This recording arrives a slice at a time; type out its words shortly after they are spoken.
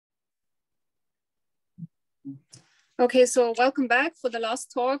Okay, so welcome back for the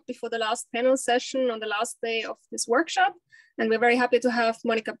last talk before the last panel session on the last day of this workshop. And we're very happy to have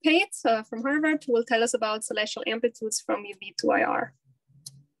Monica Pate from Harvard, who will tell us about celestial amplitudes from UV to IR.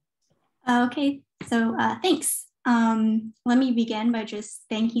 Okay, so thanks. Let me begin by just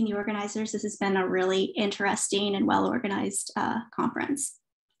thanking the organizers. This has been a really interesting and well-organized conference.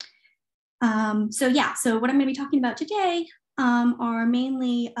 So what I'm going to be talking about today are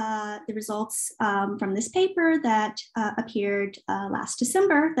mainly the results from this paper that appeared last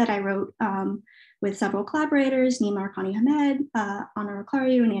December that I wrote with several collaborators, Nima Arkhani Hamed, Anna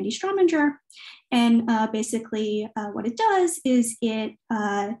Riclario, and Andy Strominger. And basically what it does is it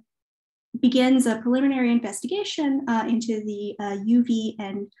begins a preliminary investigation into the UV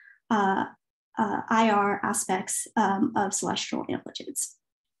and IR aspects of celestial amplitudes.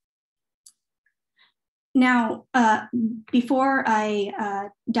 Now, before I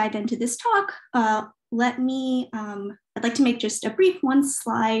dive into this talk, I'd like to make just a brief one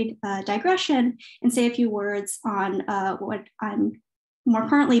slide digression and say a few words on what I'm more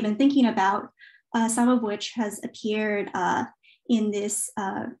currently been thinking about, some of which has appeared in this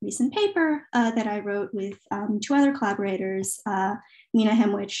recent paper that I wrote with two other collaborators, Mina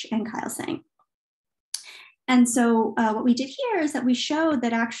Hemwich and Kyle Sang. And so what we did here is that we showed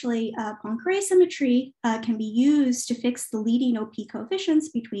that actually Poincare symmetry can be used to fix the leading OP coefficients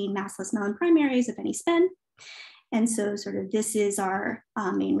between massless non-primaries of any spin. And so sort of this is our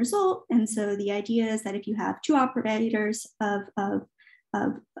main result. And so the idea is that if you have two operators of a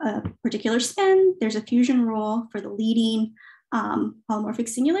particular spin, there's a fusion rule for the leading polymorphic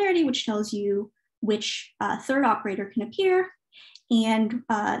singularity, which tells you which third operator can appear. And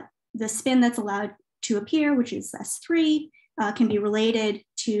the spin that's allowed to appear, which is S3, can be related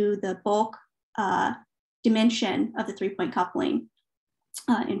to the bulk dimension of the 3-point coupling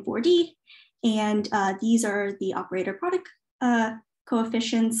in 4D. And these are the operator product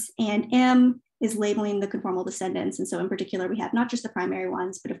coefficients, and M is labeling the conformal descendants. And so in particular, we have not just the primary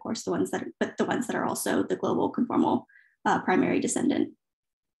ones, but of course the ones that are also the global conformal primary descendant,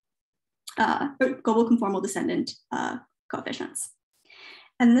 global conformal descendant coefficients.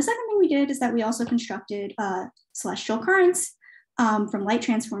 And the second thing we did is that we also constructed celestial currents from light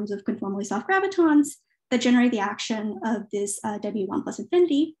transforms of conformally soft gravitons that generate the action of this W1 plus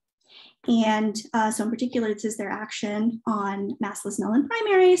infinity. And so in particular, this is their action on massless null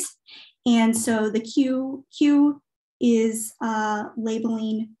primaries. And so the Q is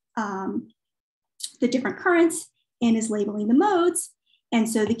labeling the different currents and is labeling the modes. And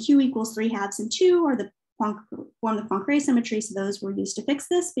so the Q equals 3/2 and 2 are the form the Poincare symmetry, so those were used to fix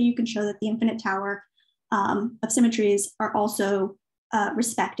this, but you can show that the infinite tower of symmetries are also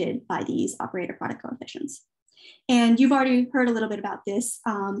respected by these operator product coefficients. And you've already heard a little bit about this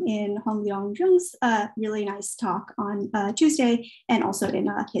in Hongliang Zheng's really nice talk on Tuesday, and also in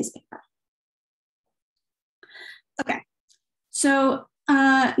his paper. Okay, so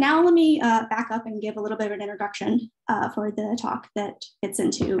now let me back up and give a little bit of an introduction for the talk that fits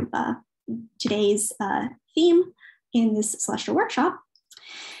into today's theme in this celestial workshop.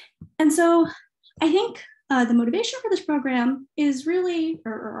 And so I think the motivation for this program is really,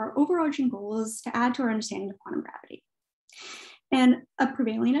 or our overarching goal is to add to our understanding of quantum gravity. And a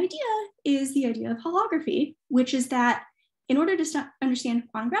prevailing idea is the idea of holography, which is that in order to understand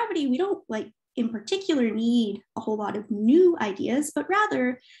quantum gravity, we don't in particular need a whole lot of new ideas, but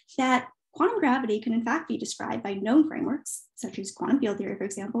rather that quantum gravity can in fact be described by known frameworks, such as quantum field theory, for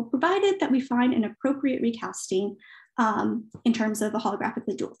example, provided that we find an appropriate recasting in terms of a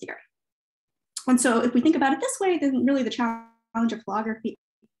holographically dual theory. And so if we think about it this way, then really the challenge of holography,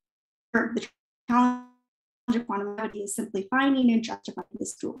 or the challenge of quantum gravity, is simply finding and justifying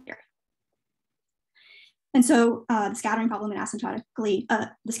this dual theory. And so the scattering problem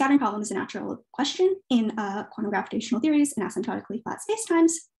the scattering problem is a natural question in quantum gravitational theories and asymptotically flat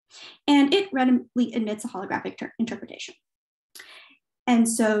spacetimes. And it readily admits a holographic interpretation. And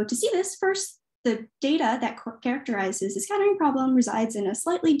so to see this, first, the data that characterizes the scattering problem resides in a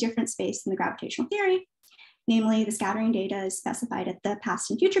slightly different space than the gravitational theory. Namely, the scattering data is specified at the past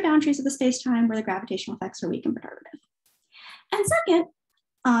and future boundaries of the spacetime where the gravitational effects are weak and perturbative. And second,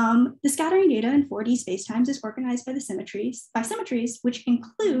 the scattering data in 4D spacetimes is organized by symmetries, which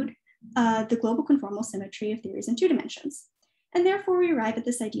include the global conformal symmetry of theories in 2 dimensions. And therefore, we arrive at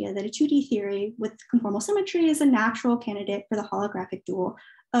this idea that a 2D theory with conformal symmetry is a natural candidate for the holographic dual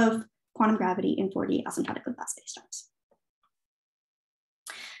of quantum gravity in 4D asymptotically flat spacetimes.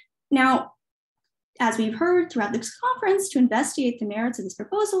 Now, as we've heard throughout this conference, to investigate the merits of this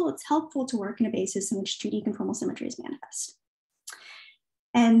proposal, it's helpful to work in a basis in which 2D conformal symmetry is manifest.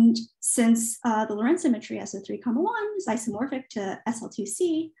 And since the Lorentz symmetry SO3, 1 is isomorphic to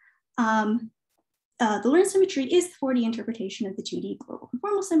SL2C, the Lorentz symmetry is the 4D interpretation of the 2D global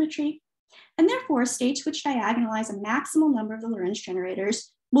conformal symmetry. And therefore, states which diagonalize a maximal number of the Lorentz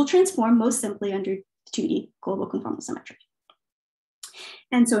generators will transform most simply under the 2D global conformal symmetry.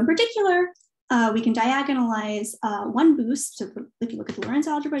 And so in particular, we can diagonalize one boost. So if you look at the Lorentz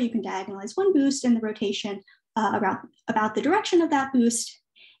algebra, you can diagonalize one boost in the rotation about the direction of that boost.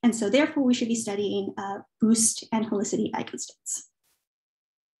 And so therefore, we should be studying boost and helicity eigenstates.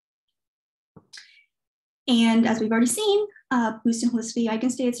 And as we've already seen, boost and helicity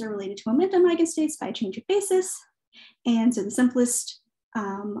eigenstates are related to momentum eigenstates by a change of basis. And so the simplest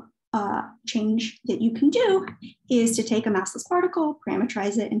change that you can do is to take a massless particle,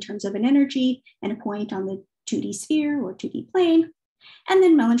 parameterize it in terms of an energy and a point on the 2D sphere or 2D plane, and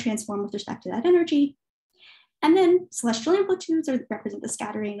then Mellin transform with respect to that energy. And then celestial amplitudes represent the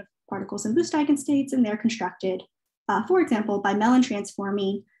scattering of particles in boost eigenstates, and they're constructed, for example, by Mellin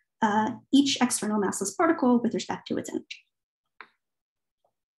transforming each external massless particle with respect to its energy.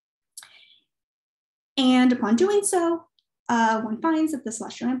 And upon doing so, one finds that the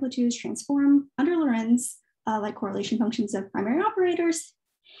celestial amplitudes transform under Lorentz like correlation functions of primary operators.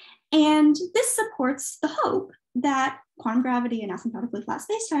 And this supports the hope that quantum gravity and asymptotically flat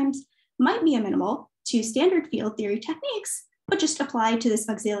spacetimes might be amenable to standard field theory techniques, but just applied to this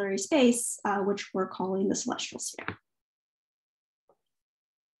auxiliary space, which we're calling the celestial sphere.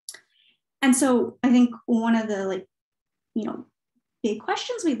 And so I think one of the big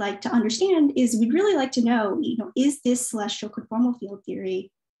questions we'd like to understand is we'd really like to know, is this celestial conformal field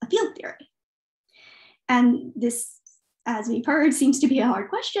theory a field theory? And this, as we've heard, seems to be a hard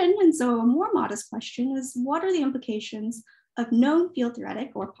question. And so a more modest question is, what are the implications of known field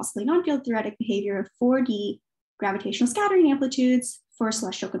theoretic or possibly non-field theoretic behavior of 4D gravitational scattering amplitudes for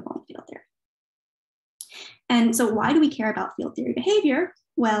celestial conformal field theory? And so why do we care about field theory behavior?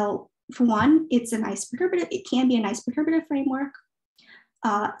 Well, for one, it's a nice perturbative, it can be a nice perturbative framework.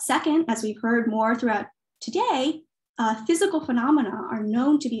 Second, as we've heard more throughout today, physical phenomena are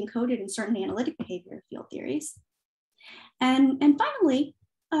known to be encoded in certain analytic behavior of field theories. And finally,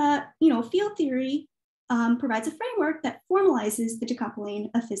 field theory provides a framework that formalizes the decoupling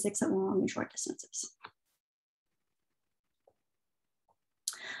of physics at long and short distances.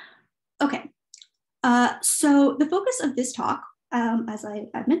 Okay, so the focus of this talk, as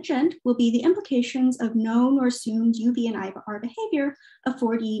I've mentioned, will be the implications of known or assumed UV and IR behavior of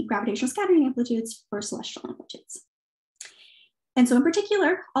 4D gravitational scattering amplitudes for celestial amplitudes. And so in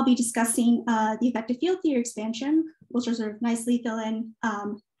particular, I'll be discussing the effective field theory expansion, which will sort of nicely fill in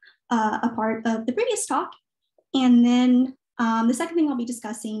a part of the previous talk. And then the second thing I'll be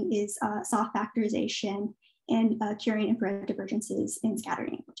discussing is soft factorization and curing infrared divergences in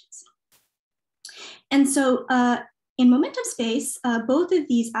scattering amplitudes. And so in momentum space, both of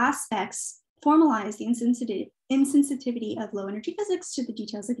these aspects formalize the insensitivity of low energy physics to the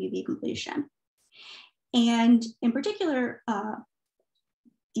details of UV completion. And in particular,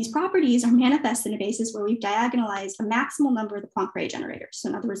 these properties are manifest in a basis where we've diagonalized a maximal number of the Poincare generators. So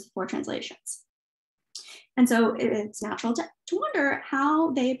in other words, the 4 translations. And so it's natural to wonder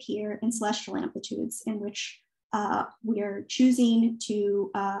how they appear in celestial amplitudes in which we are choosing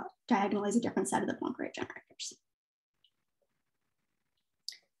to diagonalize a different set of the Poincare generators.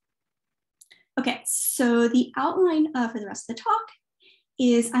 Okay, so the outline for the rest of the talk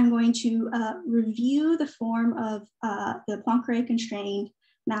is I'm going to review the form of the Poincare constrained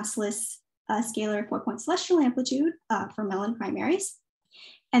massless scalar 4-point celestial amplitude for Mellin primaries.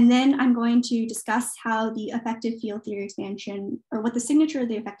 And then I'm going to discuss how the effective field theory expansion, or what the signature of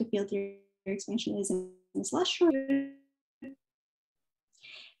the effective field theory expansion is in the celestial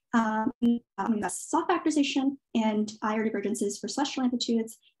soft factorization and IR divergences for celestial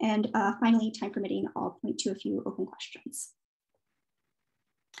amplitudes. And finally, time permitting, I'll point to a few open questions.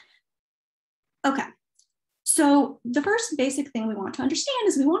 Okay, so the first basic thing we want to understand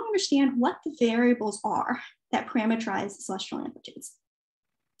is we want to understand what the variables are that parameterize the celestial amplitudes.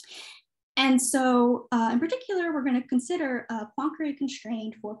 And so in particular, we're going to consider Poincare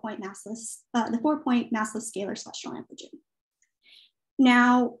constrained 4-point massless, the 4-point massless scalar celestial amplitude.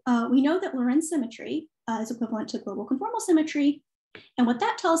 Now, we know that Lorentz symmetry is equivalent to global conformal symmetry. And what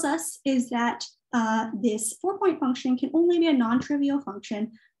that tells us is that this 4-point function can only be a non-trivial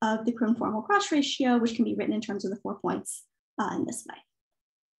function of the conformal cross ratio, which can be written in terms of the 4 points in this way.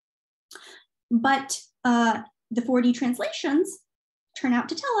 But the 4D translations turn out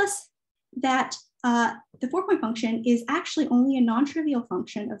to tell us that the 4-point function is actually only a non-trivial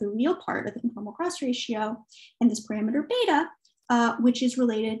function of the real part of the conformal cross ratio, and this parameter beta which is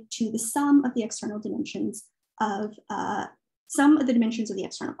related to the sum of the external dimensions of sum of the dimensions of the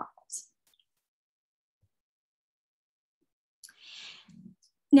external particles.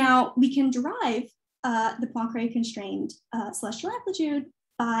 Now we can derive the Poincare constrained celestial amplitude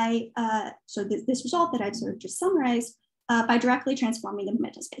by, so this result that I've sort of just summarized, by directly transforming the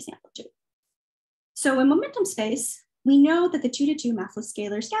momentum space amplitude. So in momentum space, we know that the 2-to-2 massless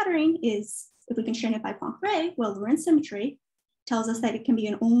scalar scattering is, if we constrain it by Poincare, well, Lorentz symmetry tells us that it can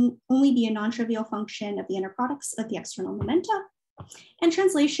be only be a non-trivial function of the inner products of the external momenta. And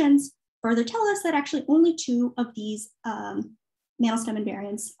translations further tell us that actually only 2 of these Mandelstam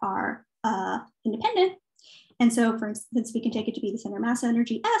invariants are independent. And so for instance, we can take it to be the center mass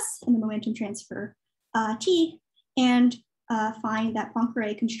energy S and the momentum transfer T, and find that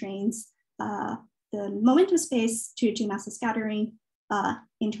Poincare constrains the momentum space 2-to-2 massless scattering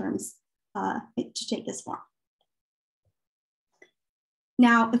in terms to take this form.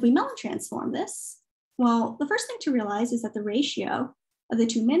 Now, if we Mellin transform this, well, the first thing to realize is that the ratio of the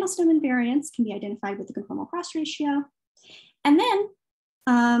 2 Mandelstam invariants can be identified with the conformal cross ratio. And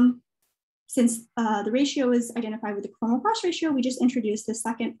then, since the ratio is identified with the conformal cross ratio, we just introduce the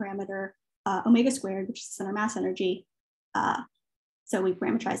second parameter, omega squared, which is the center mass energy. So we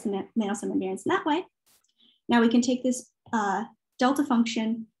parameterize the Mandelstam invariants in that way. Now we can take this delta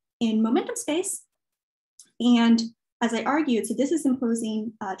function in momentum space, and as I argued, so this is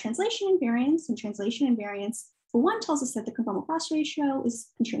imposing translation invariance, and translation invariance, for one, tells us that the conformal cross ratio is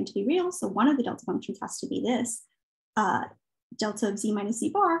constrained to be real. So one of the delta functions has to be this, delta of z minus z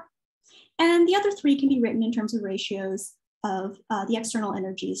bar. And the other 3 can be written in terms of ratios of the external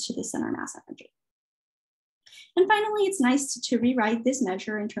energies to the center mass energy. And finally, it's nice to rewrite this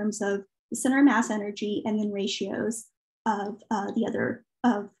measure in terms of the center mass energy and then ratios of other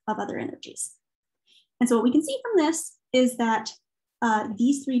energies. And so what we can see from this is that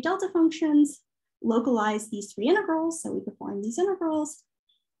these 3 delta functions localize these 3 integrals. So we perform these integrals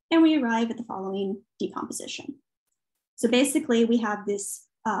and we arrive at the following decomposition. So basically we have this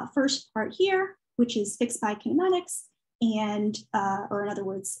first part here, which is fixed by kinematics, and, or in other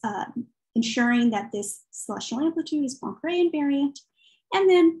words, ensuring that this celestial amplitude is Poincare invariant. And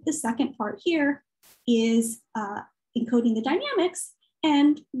then the second part here is encoding the dynamics.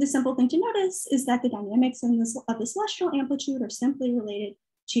 And the simple thing to notice is that the dynamics of the celestial amplitude are simply related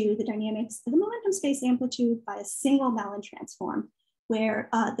to the dynamics of the momentum space amplitude by a single Mellin transform, where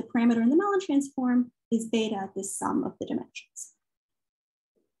the parameter in the Mellin transform is beta, the sum of the dimensions.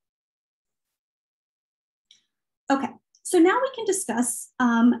 Okay, so now we can discuss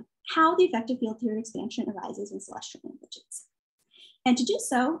how the effective field theory expansion arises in celestial amplitudes. And to do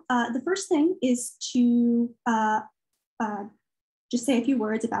so, the first thing is to just say a few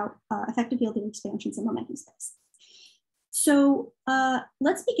words about effective field theory expansions in momentum space. So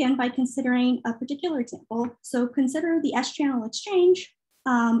let's begin by considering a particular example. So consider the S-channel exchange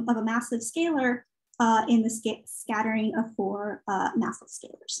of a massive scalar in the scattering of 4 massless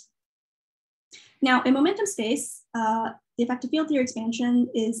scalars. Now, in momentum space, the effective field theory expansion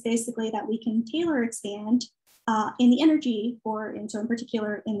is basically that we can Taylor expand in the energy, or in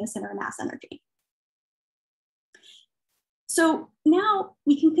particular in the center mass energy. So now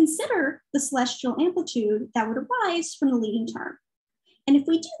we can consider the celestial amplitude that would arise from the leading term. And if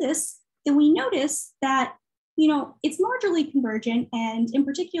we do this, then we notice that, it's marginally convergent. And in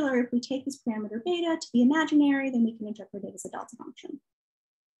particular, if we take this parameter beta to be imaginary, then we can interpret it as a delta function.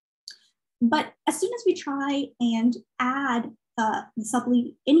 But as soon as we try and add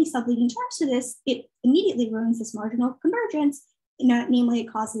any subleading terms to this, it immediately ruins this marginal convergence. Namely,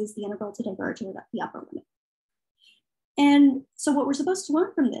 it causes the integral to diverge to the upper limit. And so what we're supposed to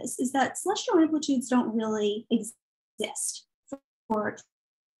learn from this is that celestial amplitudes don't really exist for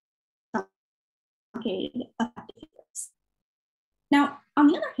truncated effective fields. Now, on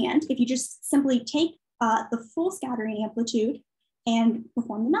the other hand, if you just simply take the full scattering amplitude and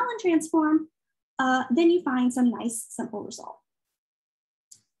perform the Mellin transform, then you find some nice simple result.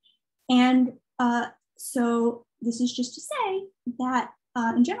 And so this is just to say that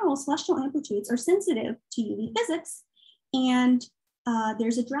in general, celestial amplitudes are sensitive to UV physics. And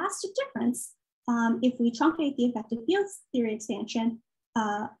there's a drastic difference if we truncate the effective field theory expansion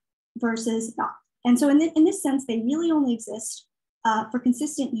versus not. And so in this sense, they really only exist for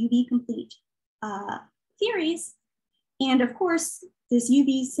consistent UV complete theories. And of course, this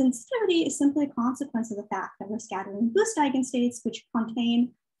UV sensitivity is simply a consequence of the fact that we're scattering boost eigenstates, which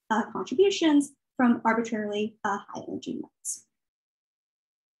contain contributions from arbitrarily high energy modes.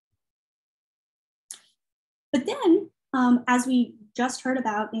 But then, as we just heard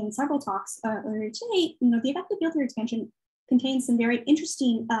about in several talks earlier today, the effective field theory expansion contains some very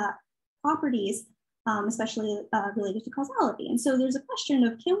interesting properties, especially related to causality. And so there's a question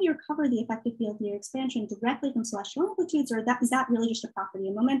of, can we recover the effective field theory expansion directly from celestial amplitudes, or is that really just a property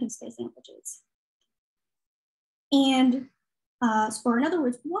of momentum space amplitudes? And or in other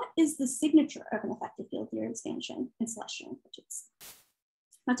words, what is the signature of an effective field theory expansion in celestial amplitudes?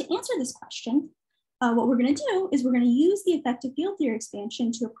 Now, to answer this question, what we're going to do is we're going to use the effective field theory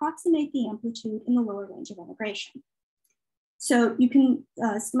expansion to approximate the amplitude in the lower range of integration. So you can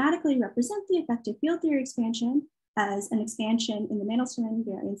schematically represent the effective field theory expansion as an expansion in the Mandelstam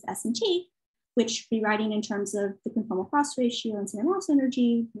invariance S and T, which rewriting in terms of the conformal cross ratio and standard loss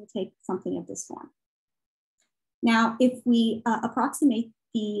energy will take something of this form. Now, if we approximate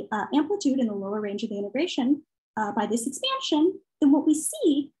the amplitude in the lower range of the integration by this expansion, then what we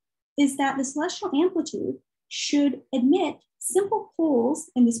see is that the celestial amplitude should emit simple poles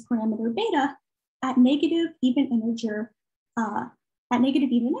in this parameter beta at negative even integer,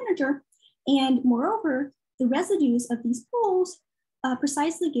 and moreover, the residues of these poles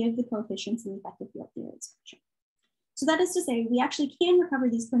precisely give the coefficients of the effective field theory expansion. So that is to say, we actually can recover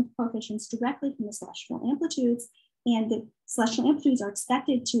these coefficients directly from the celestial amplitudes, and the celestial amplitudes are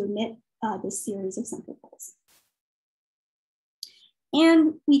expected to emit this series of simple poles.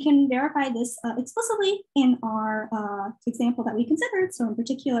 And we can verify this explicitly in our example that we considered. So in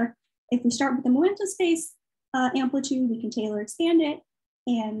particular, if we start with the momentum space amplitude, we can Taylor expand it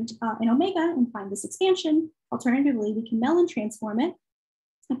and in omega and find this expansion. Alternatively, we can Mellin transform it,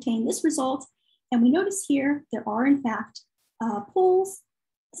 obtain this result. And we notice here, there are in fact poles,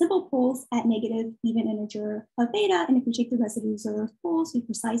 simple poles at negative even integer of beta. And if we take the residues of those poles, we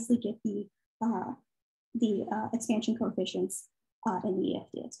precisely get the expansion coefficients in the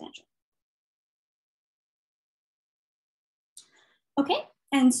EFD expansion. Okay,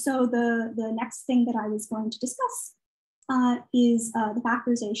 and so the next thing that I was going to discuss is the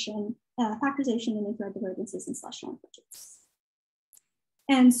factorization in infrared divergences in celestial amplitudes.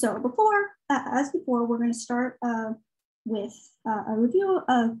 And so as before, we're going to start with a review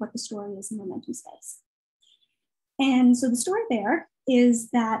of what the story is in momentum space. And so the story there is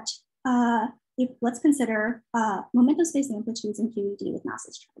that let's consider momentum space amplitudes in QED with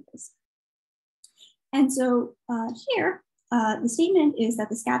massless charges. And so here, the statement is that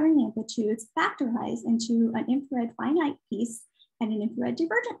the scattering amplitudes factorize into an infrared finite piece and an infrared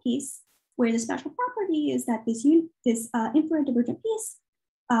divergent piece, where the special property is that this infrared divergent piece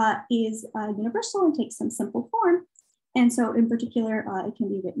is universal and takes some simple form. And so in particular, it can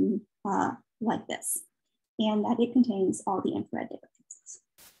be written like this, and that it contains all the infrared divergences.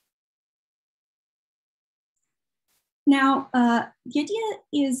 Now, the idea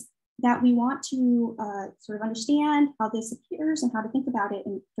is that we want to sort of understand how this appears and how to think about it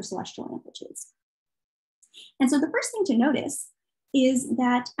for celestial amplitudes. And so the first thing to notice is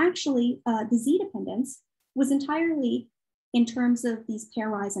that actually the Z dependence was entirely in terms of these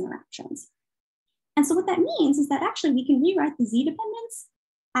pairwise interactions. And so what that means is that actually we can rewrite the Z dependence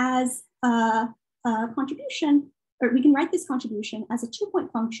as a contribution, or we can write this contribution as a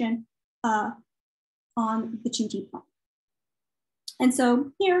 2-point function on the 2D plane. And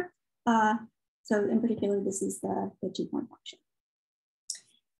so here, so in particular, this is the 2-point function.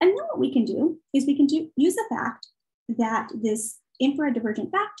 And then what we can do is we can use the fact that this infrared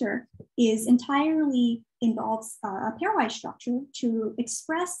divergent factor is entirely involves a pairwise structure to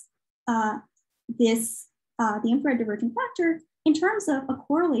express the infrared divergent factor in terms of a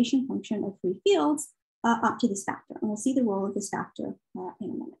correlation function of free fields up to this factor. And we'll see the role of this factor in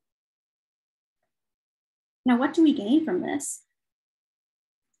a moment. Now, what do we gain from this?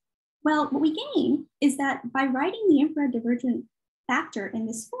 Well, what we gain is that by writing the infrared divergent factor in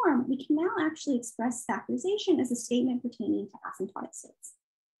this form, we can now actually express factorization as a statement pertaining to asymptotic states.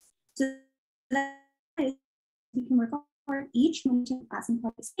 So that is, we can regard each momentum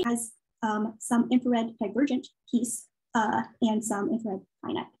asymptotic state as some infrared divergent piece and some infrared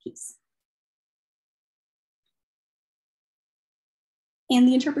finite piece. And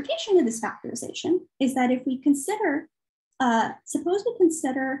the interpretation of this factorization is that if we consider, suppose we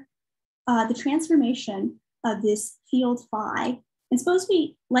consider the transformation of this field phi, and suppose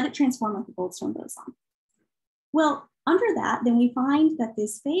we let it transform like a Goldstone boson. Well, under that, then we find that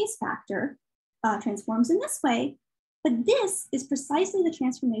this phase factor transforms in this way, but this is precisely the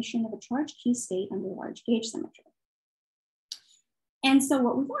transformation of a charged Q state under large gauge symmetry. And so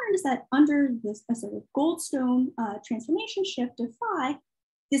what we've learned is that under this sort of Goldstone transformation shift of phi,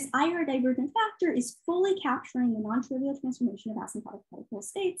 this IR divergent factor is fully capturing the non-trivial transformation of asymptotic particle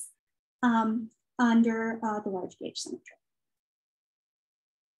states under the large gauge symmetry.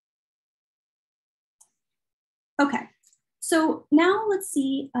 Okay, So now let's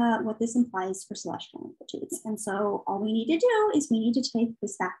see what this implies for celestial amplitudes. And so all we need to do is we need to take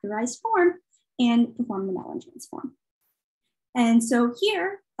this factorized form and perform the Mellin transform. And so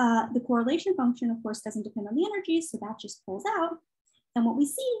here, the correlation function, of course, doesn't depend on the energy, so that just pulls out. And what we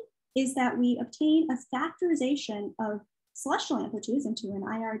see is that we obtain a factorization of celestial amplitudes into an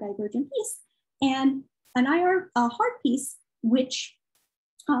IR divergent piece and an IR hard piece, which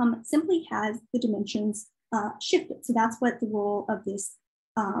simply has the dimensions shifted. So that's what the role of this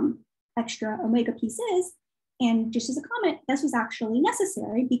extra omega piece is. And just as a comment, this was actually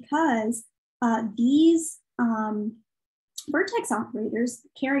necessary because these vertex operators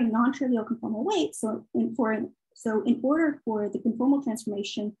carry non-trivial conformal weight. So in order for the conformal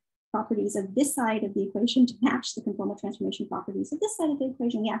transformation properties of this side of the equation to match the conformal transformation properties of this side of the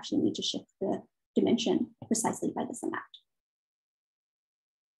equation, we actually need to shift the dimension precisely by this amount.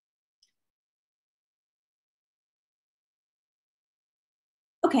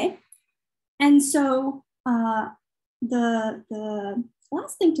 Okay, and so the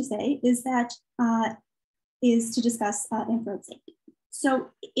last thing to say is that is to discuss infrared safety. So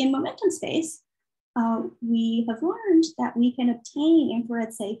in momentum space, we have learned that we can obtain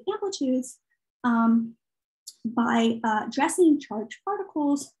infrared safe amplitudes by dressing charged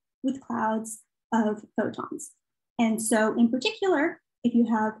particles with clouds of photons. And so in particular, if you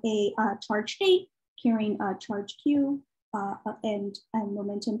have a charged state carrying a charge Q and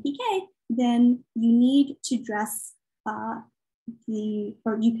momentum pk, then you need to dress you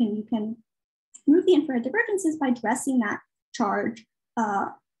can remove the infrared divergences by dressing that charge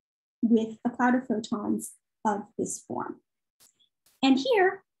with a cloud of photons of this form. And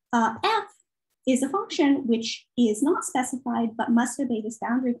here, f is a function which is not specified, but must obey this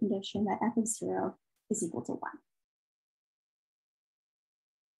boundary condition that f of 0 is equal to 1.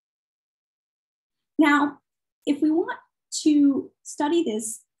 Now, if we want to study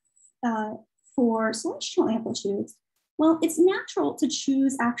this for celestial amplitudes, well, it's natural to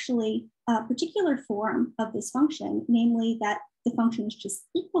choose actually a particular form of this function, namely that the function is just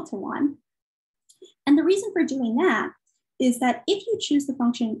equal to 1. And the reason for doing that is that if you choose the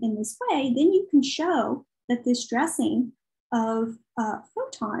function in this way, then you can show that this dressing of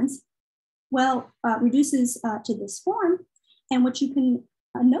photons, well, reduces to this form. And what you can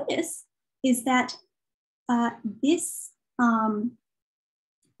notice is that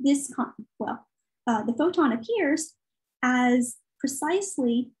the photon appears as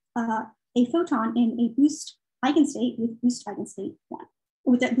precisely a photon in a boost eigenstate with boost eigenstate 1,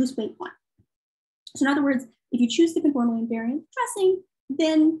 with that boost weight 1. So in other words, if you choose the conformally invariant dressing,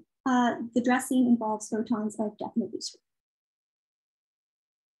 then the dressing involves photons of definite boost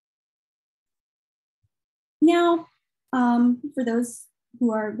weight. Now, for those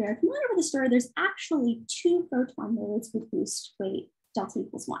who are very familiar with the story, there's actually 2 photon modes with boost weight delta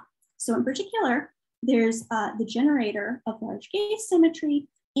equals 1. So in particular, there's the generator of large gauge symmetry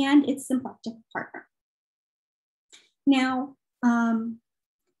and its symplectic partner. Now,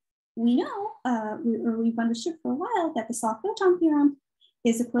 we know, we've understood for a while that the soft photon theorem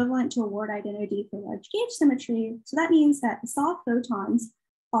is equivalent to a Ward identity for large gauge symmetry. So that means that the soft photons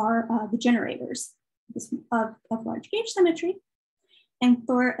are the generators of large gauge symmetry. And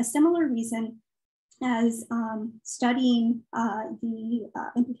for a similar reason as studying the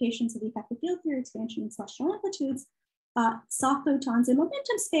implications of the effective field theory expansion in celestial amplitudes, soft photons in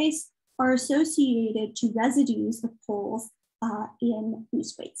momentum space are associated to residues of poles in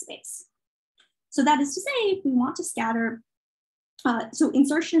boost weight space. So that is to say, if we want to scatter, so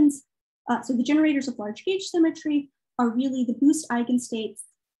insertions, so the generators of large gauge symmetry are really the boost eigenstates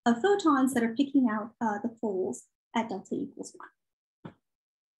of photons that are picking out the poles at delta equals 1.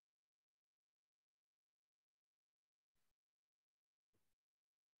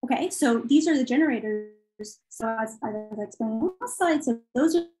 Okay, so these are the generators. So as I explained on the last slide, so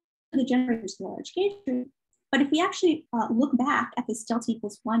those are the generators of the large gauge group. But if we actually look back at this delta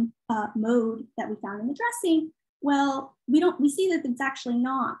equals 1 mode that we found in the dressing, well, we see that it's actually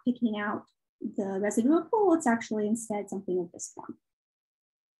not picking out the residual pole. It's actually instead something of this form.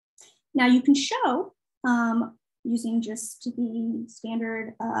 Now you can show using just the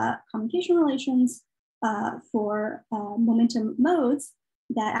standard commutation relations for momentum modes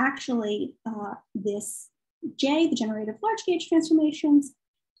that actually this J, the generator of large gauge transformations,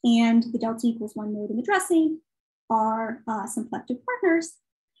 and the delta equals 1 mode in the dressing are symplectic partners.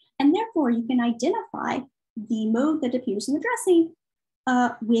 And therefore you can identify the mode that appears in the dressing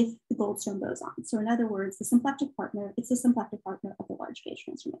with the Goldstone boson. So in other words, the symplectic partner, it's the symplectic partner of the large gauge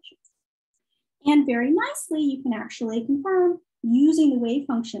transformations. And very nicely, you can actually confirm using the wave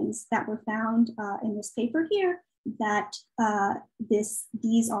functions that were found in this paper here, that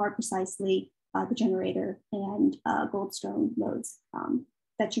these are precisely the generator and Goldstone modes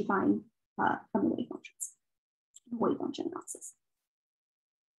that you find from the wave functions, wave function analysis.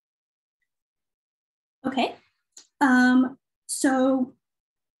 Okay, so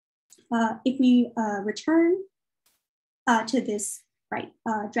if we return to this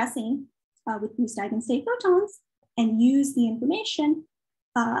dressing with boost eigenstate photons and use the information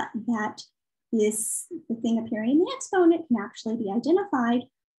that the thing appearing in the exponent can actually be identified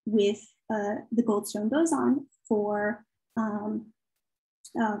with the Goldstone boson for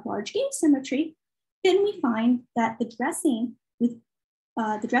large gauge symmetry, then we find that the dressing with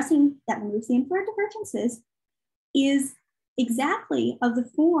the dressing that removes the infrared divergences is exactly of the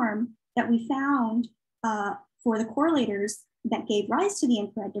form that we found for the correlators that gave rise to the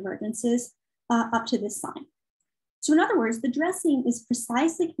infrared divergences up to this sign. So in other words, the dressing is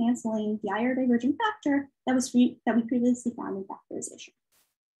precisely canceling the IR divergent factor that we previously found in factorization.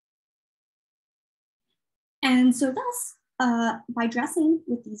 And so thus, by dressing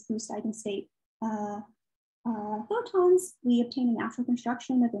with these boost eigenstate photons, we obtain a natural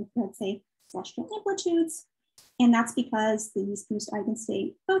construction of infrared, say, celestial amplitudes. And that's because these boost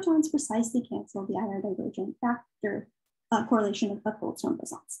eigenstate photons precisely cancel the IR divergent factor correlation of Goldstone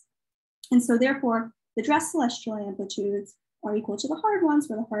bosons. And so therefore, the dressed celestial amplitudes are equal to the hard ones,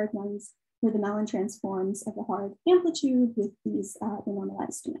 where the hard ones were the Mellin transforms of the hard amplitude with these the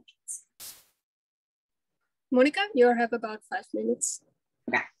normalized dimensions. Monica, you have about 5 minutes.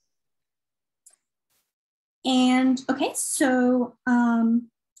 Okay. And okay, so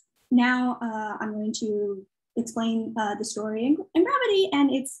now I'm going to explain the story in gravity,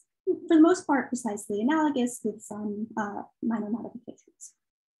 and it's for the most part precisely analogous with some minor modifications.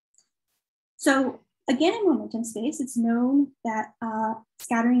 So again, in momentum space, it's known that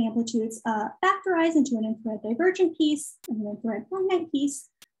scattering amplitudes factorize into an infrared divergent piece and an infrared finite piece,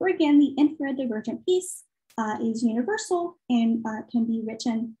 where again, the infrared divergent piece is universal and can be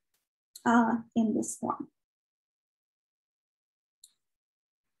written in this form.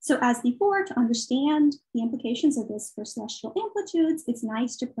 So as before, to understand the implications of this for celestial amplitudes, it's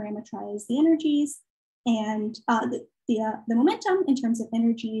nice to parameterize the energies and the momentum in terms of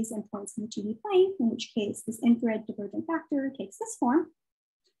energies and points in the 2D plane, in which case this infrared divergent factor takes this form.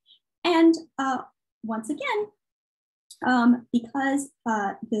 And once again, because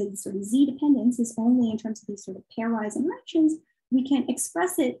the sort of Z dependence is only in terms of these sort of pairwise interactions, we can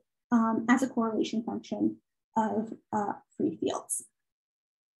express it as a correlation function of free fields.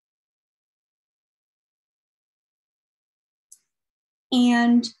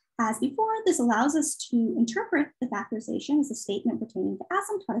 And as before, this allows us to interpret the factorization as a statement pertaining to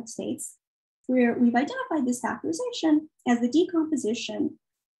asymptotic states, where we've identified this factorization as the decomposition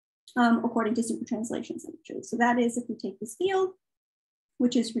according to supertranslation symmetry. So that is, if we take this field,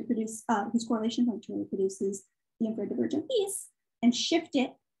 which is reproduced, whose correlation function reproduces the infrared divergent piece, and shift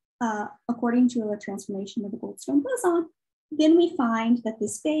it according to a transformation of the Goldstone boson, then we find that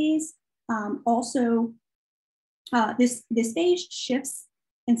this phase this phase shifts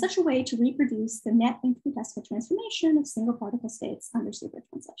in such a way to reproduce the net infinitesimal transformation of single particle states under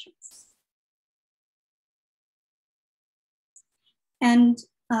supertranslations. And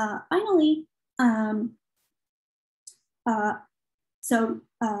finally,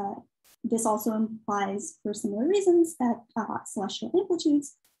 this also implies, for similar reasons, that celestial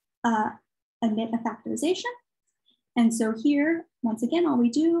amplitudes emit a factorization. And so here, once again, all we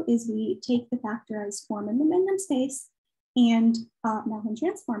do is we take the factorized form in the momentum space and Mellin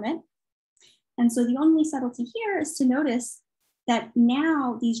transform it. And so the only subtlety here is to notice that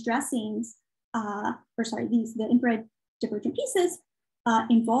now these dressings, the infrared divergent pieces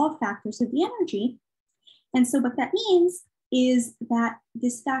involve factors of the energy. And so what that means is that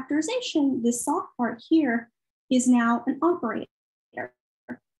this factorization, this soft part here, is now an operator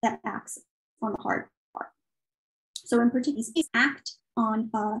that acts on the hard part. So in particular, these act on,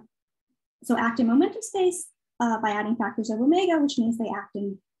 act in momentum space by adding factors of omega, which means they act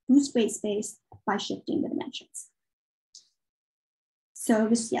in boost weight space by shifting the dimensions. So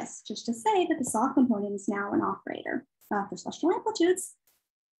this, yes, just to say that the soft component is now an operator for celestial amplitudes.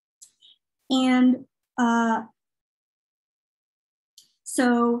 And now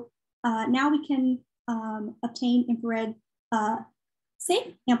we can obtain infrared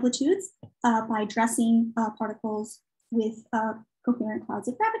safe amplitudes by dressing particles with coherent clouds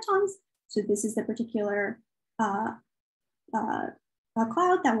of gravitons. So this is the particular cloud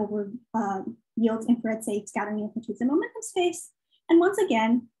that will yield infrared safe scattering amplitudes in momentum space. And once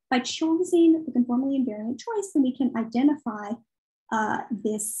again, by choosing the conformally invariant choice, then we can identify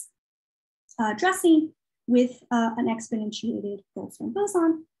this dressing with an exponentiated Goldstone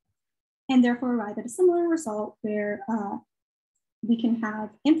boson, and therefore arrive at a similar result where we can have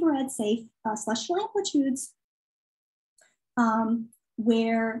infrared safe celestial amplitudes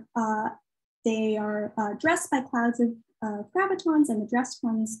where they are dressed by clouds of gravitons, and the dressed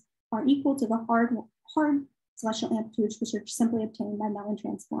ones are equal to the hard celestial amplitudes, which are simply obtained by Mellon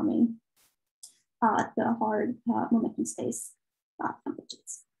transforming the hard momentum space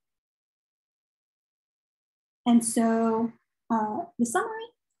amplitudes. And so the summary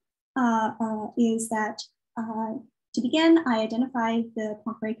is that to begin, I identified the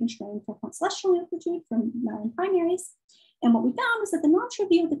Poincare constraint for point celestial amplitude from Mellon primaries. And what we found was that the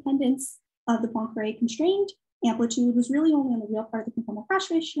non-trivial dependence of the Poincare constrained amplitude was really only on the real part of the conformal crash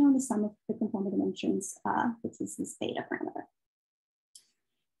ratio and the sum of the conformal dimensions, which is this beta parameter.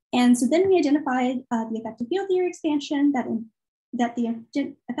 And so then we identified the effective field theory expansion that the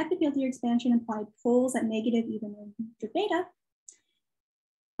effective field theory expansion implied poles at negative even in beta.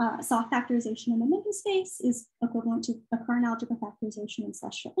 Soft factorization in momentum space is equivalent to a current algebra factorization in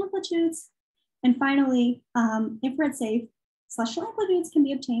celestial amplitudes. And finally, infrared safe celestial amplitudes can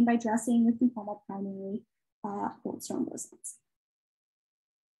be obtained by dressing with conformal primary Goldstone bosons.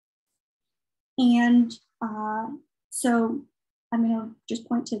 And so I'm going to just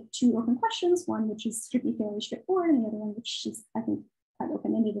point to two open questions, one which should be fairly straightforward, and the other one which is, I think, quite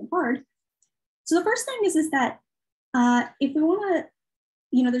open-ended and hard. So the first thing is that if we want to,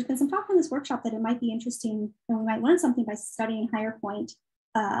 there's been some talk in this workshop that it might be interesting and we might learn something by studying higher point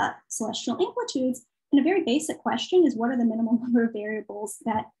celestial amplitudes. And a very basic question is, what are the minimal number of variables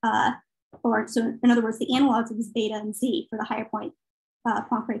that, so in other words, the analogs of this beta and z for the higher point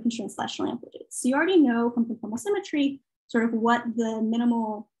Poincare constrained celestial amplitudes. So you already know from conformal symmetry sort of what the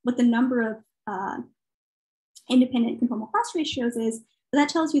number of independent conformal cross ratios is. But that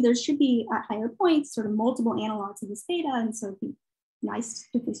tells you there should be at higher points sort of multiple analogs of this beta, and so it'd be nice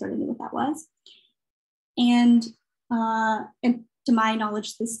if we sort of knew what that was. And to my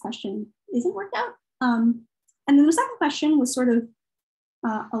knowledge, this question isn't worked out. And then the second question was sort of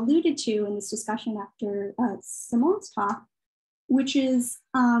alluded to in this discussion after Simone's talk, which is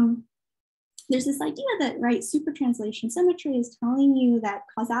there's this idea that, right, supertranslation symmetry is telling you that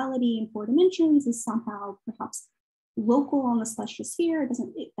causality in 4 dimensions is somehow perhaps local on the celestial sphere. It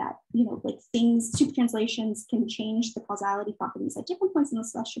doesn't, like things, supertranslations can change the causality properties at different points in the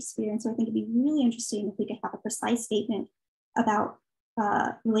celestial sphere. And so I think it'd be really interesting if we could have a precise statement about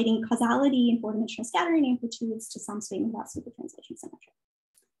relating causality in 4-dimensional scattering amplitudes to some statement about supertranslation symmetry.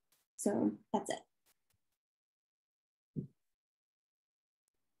 So that's it.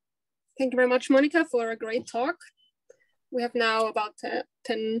 Thank you very much, Monica, for a great talk. We have now about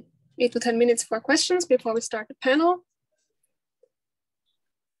 8 to 10 minutes for questions before we start the panel.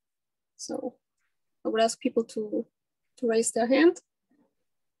 So I would ask people to raise their hand.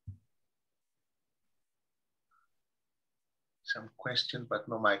 Some question, but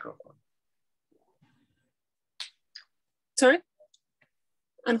no microphone. Sorry,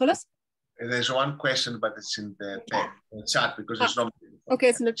 Angelos? There's one question, but it's in the chat because there's no. Okay,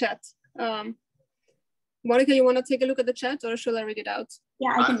 it's in the chat. Monica, you want to take a look at the chat, or should I read it out?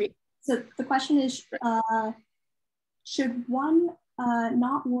 Yeah, I can read. So the question is, should one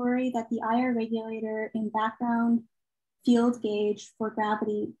not worry that the IR regulator in background field gauge for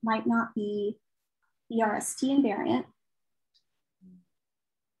gravity might not be BRST invariant?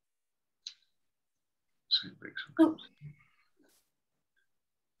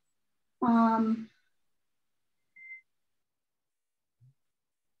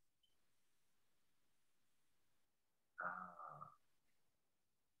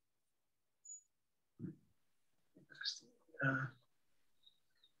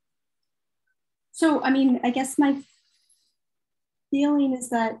 So, I mean, I guess my feeling is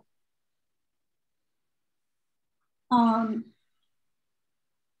that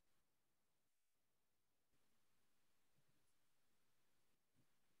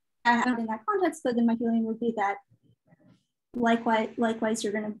I have it in that context, but then my feeling would be that likewise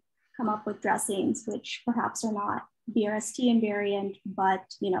you're going to come up with dressings which perhaps are not BRST invariant, but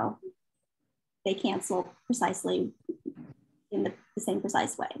they cancel precisely in the same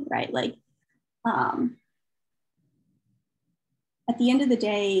precise way, right? Like at the end of the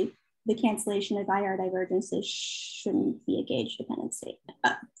day, the cancellation of IR divergences shouldn't be a gauge dependent statement,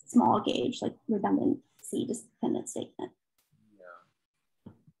 small gauge, like redundancy dependent statement.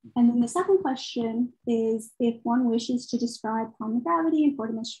 And then the second question is, if one wishes to describe common gravity in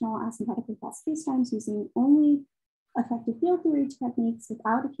 4-dimensional asymptotically fast spacetimes using only effective field theory techniques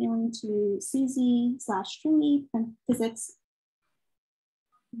without appealing to CZ/stringy physics,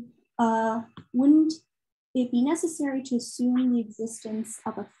 wouldn't it be necessary to assume the existence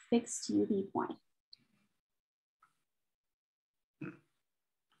of a fixed UV point?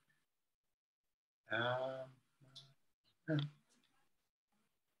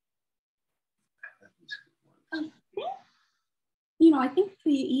 I think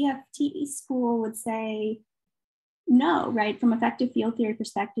the EFT school would say no, right? From effective field theory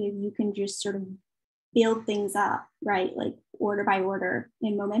perspective, you can just sort of build things up, right? Like order by order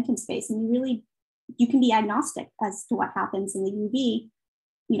in momentum space. And you can be agnostic as to what happens in the UV.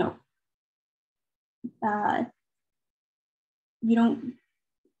 You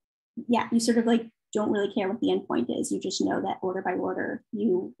sort of like don't really care what the endpoint is. You just know that order by order,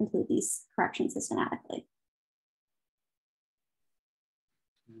 you include these corrections systematically.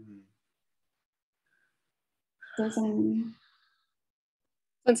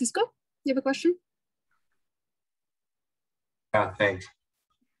 Francisco, you have a question? Yeah, thanks.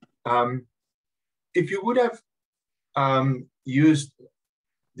 If you would have used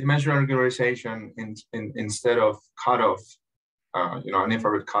dimensional regularization instead of cutoff, an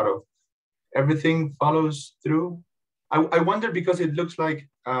infrared cutoff, everything follows through. I wonder because it looks like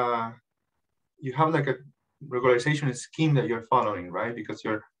you have like a regularization scheme that you're following, right? Because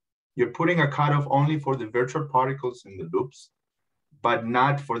you're putting a cutoff only for the virtual particles in the loops, but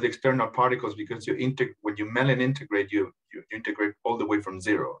not for the external particles, because when you melt and integrate, you integrate all the way from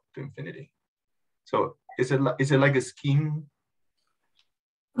 0 to infinity. So is it like a scheme?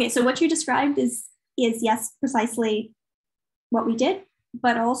 Okay, so what you described is yes, precisely what we did,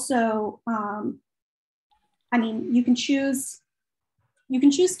 but also, you can choose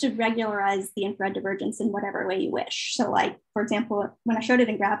to regularize the infrared divergence in whatever way you wish. So like, for example, when I showed it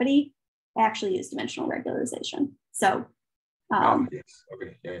in gravity, I actually used dimensional regularization. So, yes,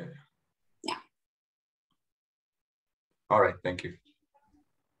 okay, yeah. All right, thank you.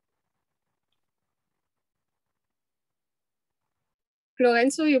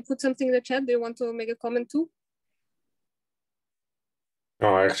 Lorenzo, you put something in the chat. Do you want to make a comment too?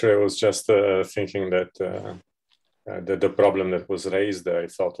 No, actually, I was just thinking that the problem that was raised, I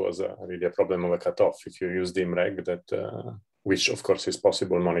thought was really a problem of a cutoff. If you use DIMREG, that which of course is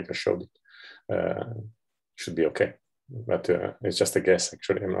possible, Monica showed it, should be okay. But it's just a guess,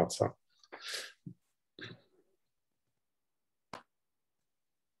 actually, I'm not so.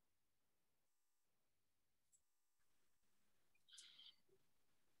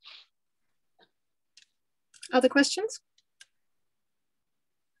 Other questions?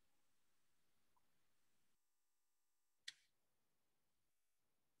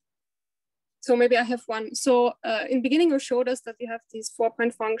 So maybe I have one. So in the beginning, you showed us that you have these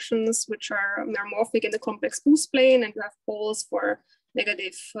 4-point functions, which are meromorphic in the complex boost plane, and you have poles for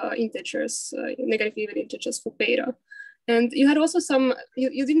negative integers, negative even integers for beta. And you had also some,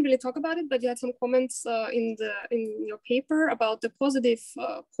 you didn't really talk about it, but you had some comments in your paper about the positive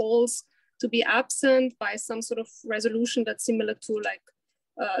poles to be absent by some sort of resolution that's similar to like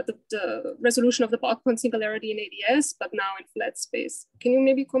the resolution of the bulk point singularity in ADS, but now in flat space. Can you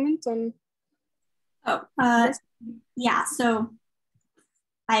maybe comment on? Yeah, so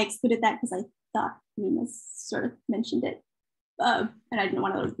I excluded that because I thought Nina sort of mentioned it, and I didn't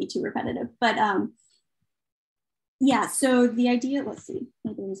want to be too repetitive. But yeah, so the idea, let's see,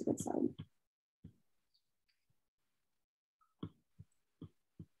 maybe it was a good slide.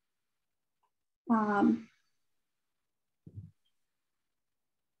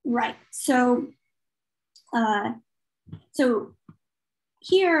 Right, so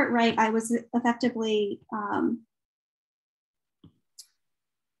here, right, I was effectively, I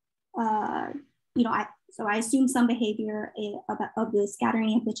assumed some behavior of the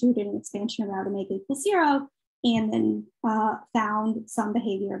scattering amplitude and expansion around omega equals 0, and then found some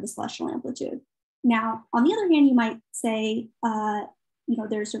behavior of the celestial amplitude. Now, on the other hand, you might say,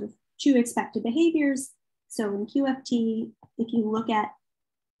 there's sort of 2 expected behaviors. So in QFT, if you look at,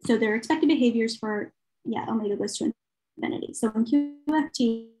 so there are expected behaviors for, omega goes to infinity. So in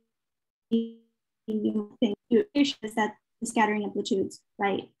QFT, you think is that the scattering amplitudes,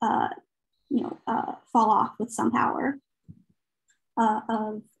 right, fall off with some power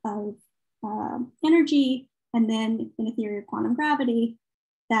of energy, and then in a theory of quantum gravity,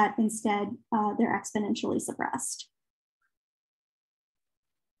 that instead they're exponentially suppressed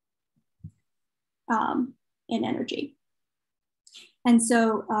in energy. And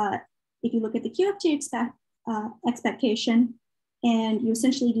so if you look at the QFT expectation, and you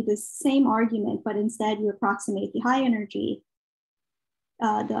essentially do the same argument, but instead you approximate the high energy,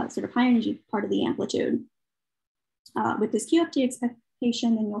 the sort of high energy part of the amplitude with this QFT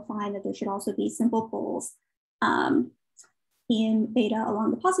expectation, then you'll find that there should also be simple poles in beta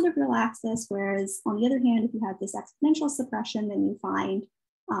along the positive real axis, whereas on the other hand, if you have this exponential suppression, then you find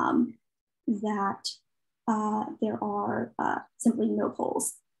that there are simply no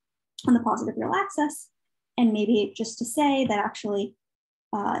poles on the positive real axis. And maybe just to say that actually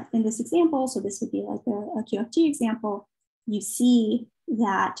in this example, so this would be like a QFT example, you see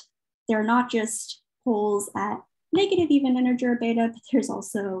that there are not just poles at negative even integer beta, but there's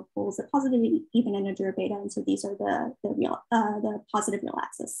also poles at positive even integer beta. And so these are the positive real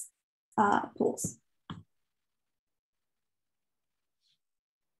axis poles.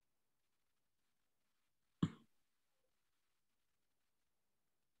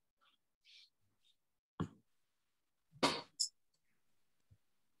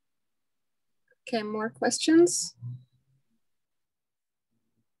 Okay, more questions?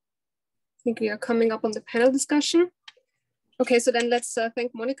 I think we are coming up on the panel discussion. Okay, so then let's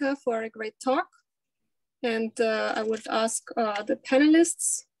thank Monica for a great talk. And I would ask the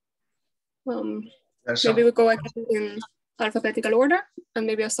panelists, maybe we'll go again in alphabetical order, and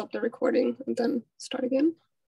maybe I'll stop the recording and then start again.